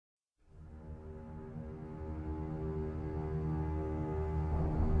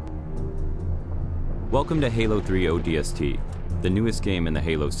Welcome to Halo 3 ODST, the newest game in the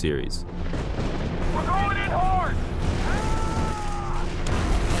Halo series. We're going in hard!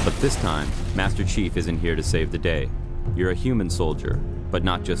 But this time, Master Chief isn't here to save the day. You're a human soldier, but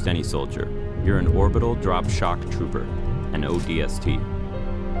not just any soldier. You're an orbital drop shock trooper, an ODST.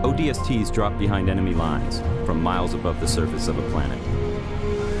 ODSTs drop behind enemy lines, from miles above the surface of a planet.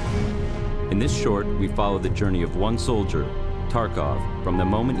 In this short, we follow the journey of one soldier, Tarkov, from the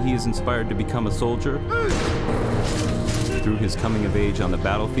moment he is inspired to become a soldier, through his coming of age on the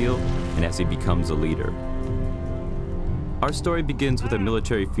battlefield, and as he becomes a leader. Our story begins with a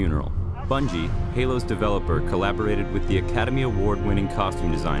military funeral. Bungie, Halo's developer, collaborated with the Academy Award-winning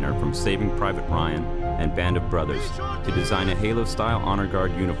costume designer from Saving Private Ryan and Band of Brothers to design a Halo-style honor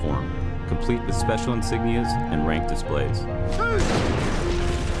guard uniform, complete with special insignias and rank displays.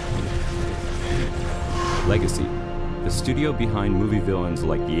 Legacy. The studio behind movie villains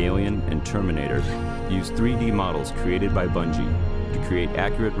like The Alien and Terminator used 3D models created by Bungie to create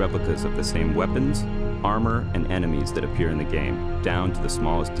accurate replicas of the same weapons, armor, and enemies that appear in the game, down to the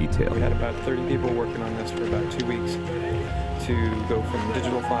smallest detail. We had about 30 people working on this for about 2 weeks to go from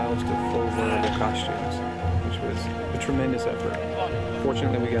digital files to full vertical costumes, which was a tremendous effort.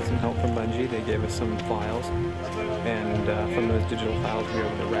 Fortunately, we got some help from Bungie. They gave us some files, and from those digital files, we were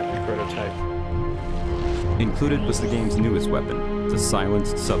able to rapid prototype. Included was the game's newest weapon, the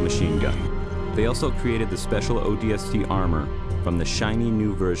silenced submachine gun. They also created the special ODST armor from the shiny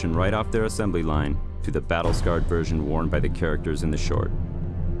new version right off their assembly line to the battle-scarred version worn by the characters in the short.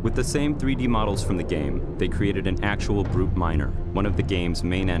 With the same 3D models from the game, they created an actual brute miner, one of the game's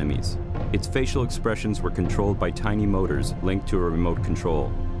main enemies. Its facial expressions were controlled by tiny motors linked to a remote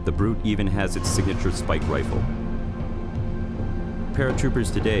control. The brute even has its signature spike rifle.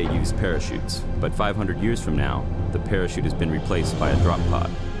 Paratroopers today use parachutes, but 500 years from now, the parachute has been replaced by a drop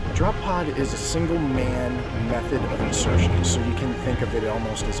pod. A drop pod is a single-man method of insertion, so you can think of it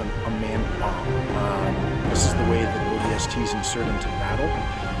almost as a man bomb. This is the way that ODSTs insert into battle.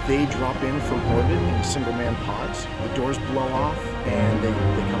 They drop in from orbit in single-man pods. The doors blow off, and they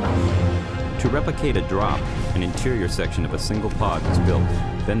come out. To replicate a drop, an interior section of a single pod was built.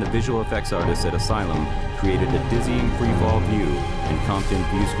 Then the visual effects artists at Asylum created a dizzying free-fall view and comped in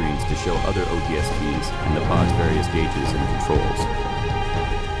view screens to show other ODSTs and the pod's various gauges and controls.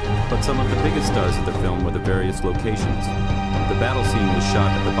 But some of the biggest stars of the film were the various locations. The battle scene was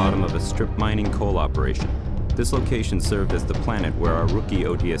shot at the bottom of a strip mining coal operation. This location served as the planet where our rookie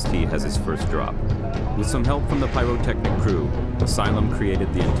ODST has his first drop. With some help from the pyrotechnic crew, Asylum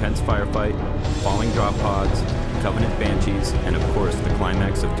created the intense firefight, falling drop pods, Covenant Banshees, and of course the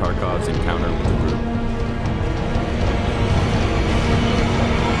climax of Tarkov's encounter with the group.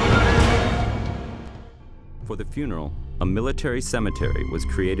 For the funeral, a military cemetery was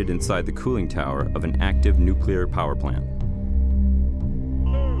created inside the cooling tower of an active nuclear power plant.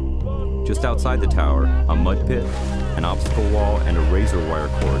 Just outside the tower, a mud pit, an obstacle wall, and a razor wire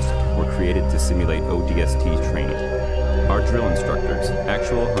course were created to simulate ODST training. Our drill instructors,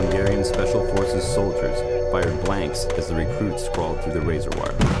 actual Hungarian Special Forces soldiers, fired blanks as the recruits crawled through the razor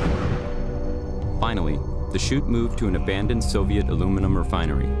wire. Finally, the shoot moved to an abandoned Soviet aluminum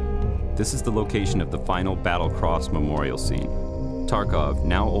refinery. This is the location of the final Battle Cross memorial scene. Tarkov,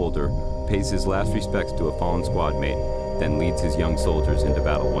 now older, pays his last respects to a fallen squad mate, then leads his young soldiers into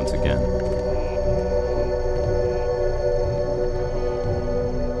battle once again.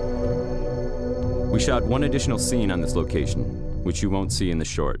 We shot one additional scene on this location, which you won't see in the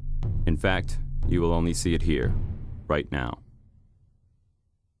short. In fact, you will only see it here, right now.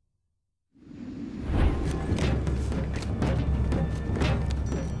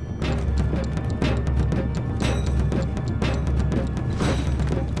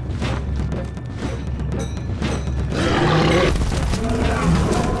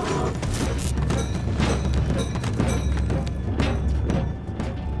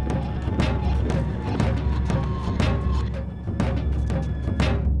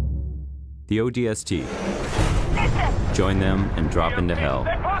 The ODST. Join them and drop into hell.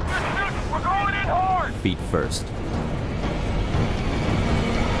 We're going in hard! Feet first.